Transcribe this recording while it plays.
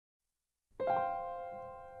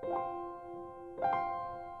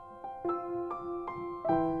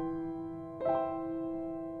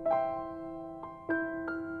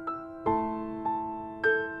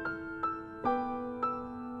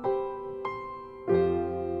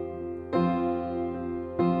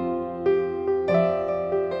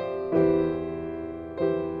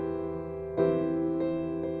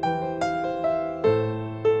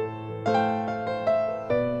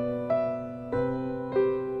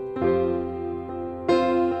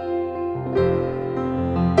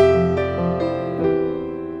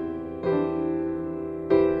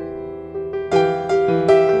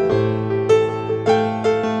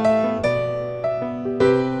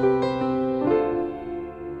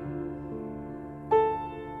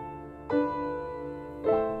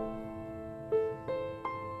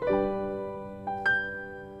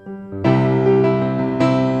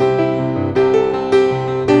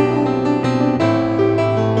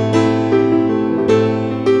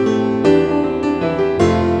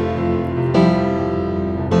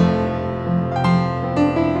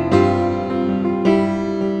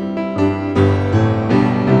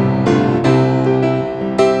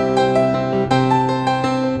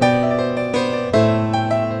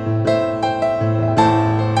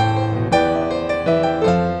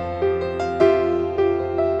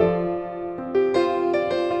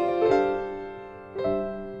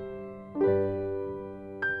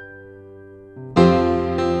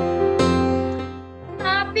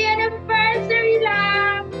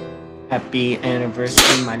Happy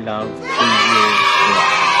anniversary, my love. 2 years.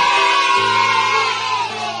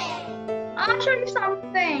 I'll show you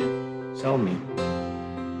something. Show me.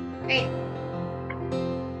 Wait.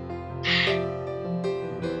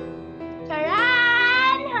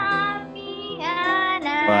 Charan! Happy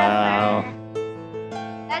anniversary. Wow.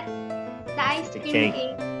 That's the ice The cream cake.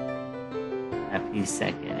 cake. Happy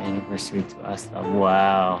 2nd anniversary to us, love.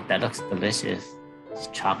 Wow, that looks delicious. It's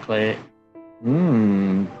chocolate.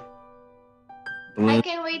 Mmm. Blue I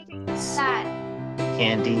can't wait to eat that.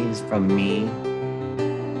 candies from me.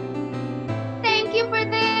 Thank you for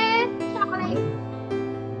this chocolate.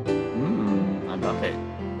 I love it.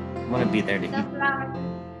 I want to be there to The eat. flowers.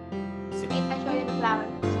 Wait, I'll show you the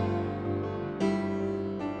flowers.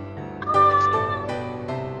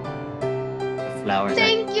 The flowers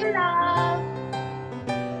Thank you, love.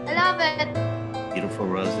 I love it. are beautiful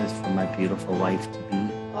roses for my beautiful wife to be.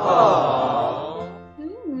 I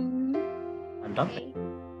love it.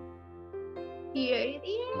 Here it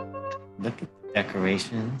is. Look at the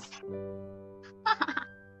decorations.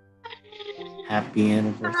 Happy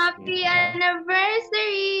anniversary. Happy anniversary.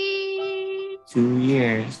 2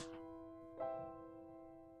 years.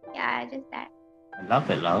 Yeah, just that. I love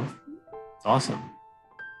it, love. It's awesome.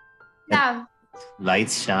 Love.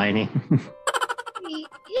 Lights shining.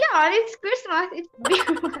 Yeah, it's Christmas. It's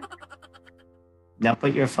beautiful. Now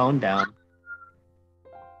put your phone down.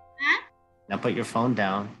 Huh? Now put your phone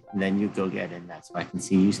down, and then you go get in that so I can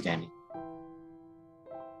see you standing.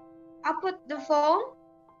 I'll put the phone.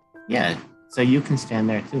 Yeah, so you can stand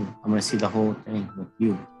there too. I'm going to see the whole thing with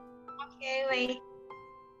you. Okay, wait.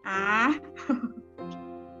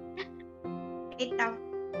 Wait now.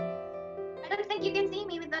 I don't think you can see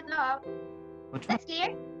me with that love. Which one? That's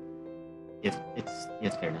clear? Yes,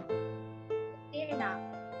 it's clear now. Clear now.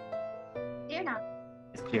 Clear now.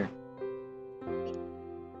 It's clear.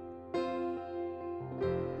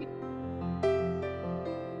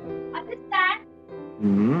 What is that?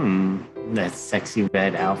 That sexy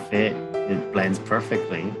red outfit. It blends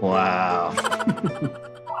perfectly. Wow.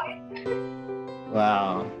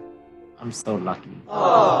 Wow. I'm so lucky.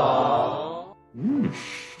 Love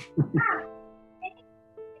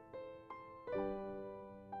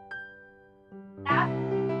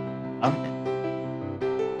it.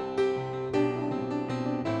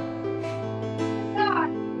 God.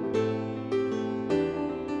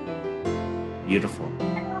 Beautiful. I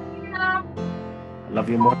love you, love. I love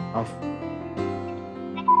you more. Love.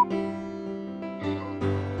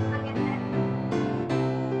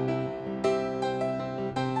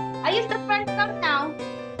 I use the front thumb now.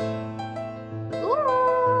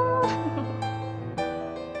 Ooh.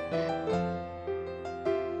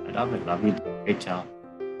 I love it. Love you. Great job.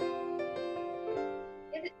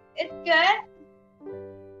 It's good.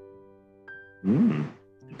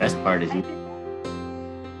 The best part is you.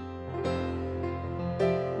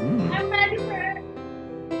 I'm ready for it.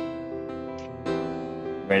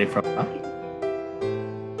 Ready for what?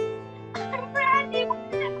 I'm ready for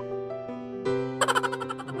it.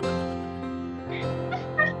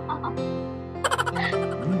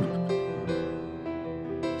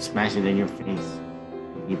 Smash it in your face.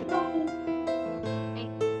 Eat it.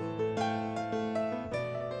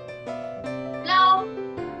 Hello.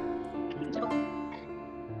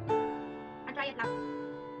 I'll try it now.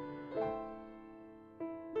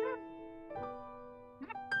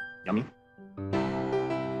 Yummy.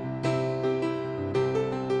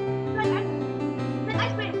 It's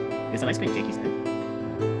ice cream. It's an ice cream cake, he said.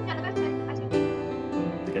 Yeah, the best ice cream.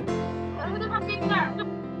 Is it good? I don't have cake there. Look.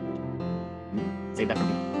 Save that for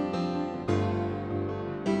me.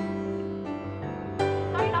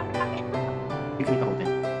 Sorry, love, for that. You can eat the whole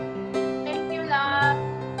thing. Thank you, love.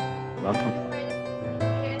 Welcome.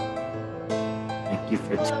 Thank you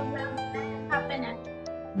for Happiness.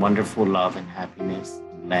 wonderful love and happiness,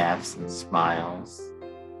 laughs and smiles,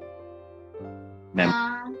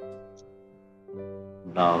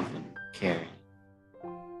 love and caring.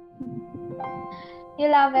 You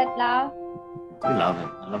love it, love? I love it.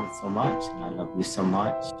 I love it so much, and I love you so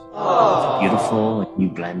much. It's beautiful, and you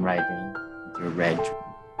blend right in with your red.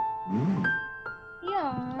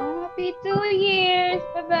 Yeah, happy 2 years.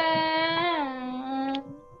 Bye-bye.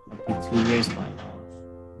 Happy 2 years, my love.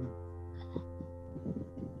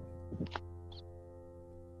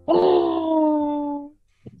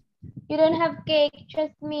 You don't have cake,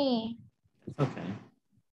 trust me. It's okay.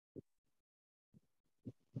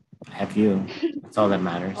 I have you. That's all that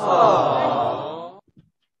matters.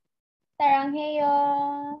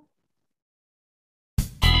 사랑해요.